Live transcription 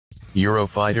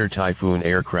Eurofighter Typhoon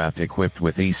aircraft equipped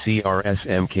with ECRS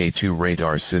Mk2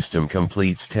 radar system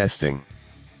completes testing.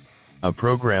 A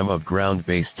program of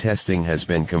ground-based testing has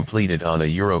been completed on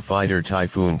a Eurofighter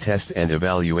Typhoon test and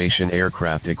evaluation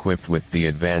aircraft equipped with the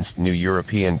advanced new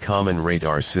European Common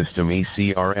Radar System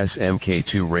ECRS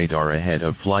Mk2 radar ahead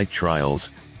of flight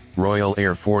trials, Royal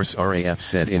Air Force RAF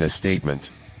said in a statement.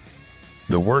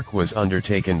 The work was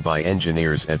undertaken by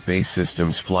engineers at BAE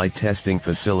Systems Flight Testing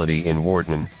Facility in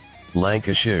Warton,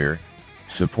 Lancashire,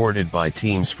 supported by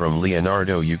teams from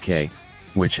Leonardo UK,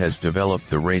 which has developed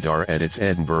the radar at its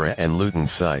Edinburgh and Luton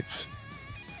sites.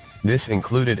 This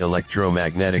included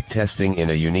electromagnetic testing in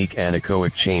a unique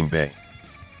anechoic chambe.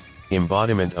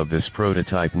 Embodiment of this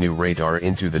prototype new radar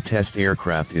into the test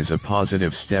aircraft is a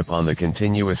positive step on the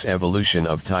continuous evolution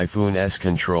of Typhoon's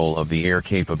control of the air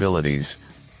capabilities,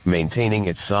 maintaining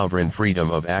its sovereign freedom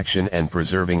of action and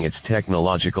preserving its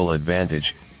technological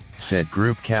advantage, said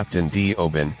Group Captain D.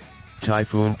 Oban,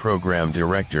 Typhoon Programme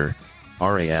Director,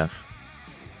 RAF.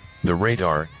 The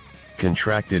radar,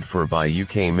 contracted for by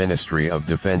UK Ministry of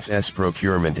Defence's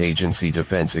procurement agency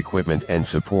Defence Equipment and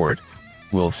Support,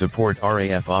 will support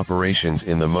RAF operations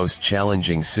in the most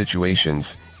challenging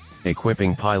situations,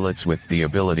 equipping pilots with the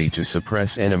ability to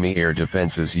suppress enemy air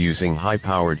defences using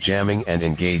high-powered jamming and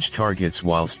engage targets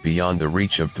whilst beyond the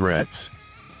reach of threats.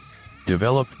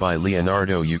 Developed by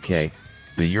Leonardo UK,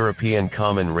 the European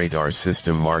Common Radar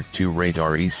System Mk2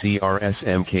 radar ECRS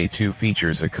Mk2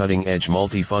 features a cutting-edge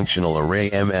multifunctional array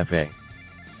MFA.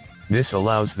 This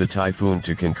allows the Typhoon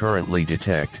to concurrently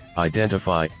detect,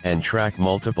 identify, and track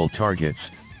multiple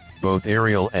targets, both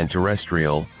aerial and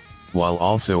terrestrial, while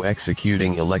also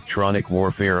executing electronic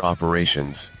warfare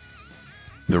operations.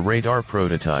 The radar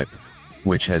prototype,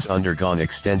 which has undergone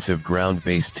extensive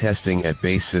ground-based testing at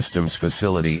BAE Systems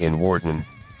facility in Warton,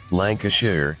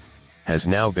 Lancashire, has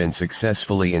now been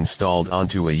successfully installed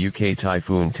onto a UK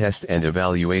Typhoon test and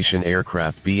evaluation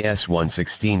aircraft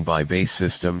BS-116 by BAE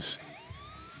Systems.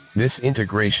 This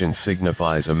integration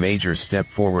signifies a major step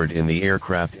forward in the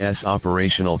aircraft's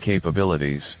operational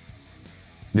capabilities.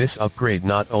 This upgrade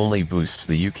not only boosts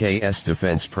the UK's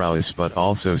defence prowess but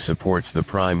also supports the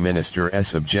Prime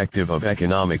Minister's objective of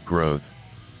economic growth.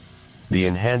 The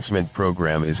enhancement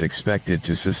program is expected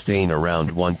to sustain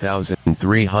around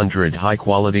 1,300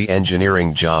 high-quality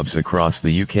engineering jobs across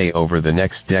the UK over the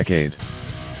next decade.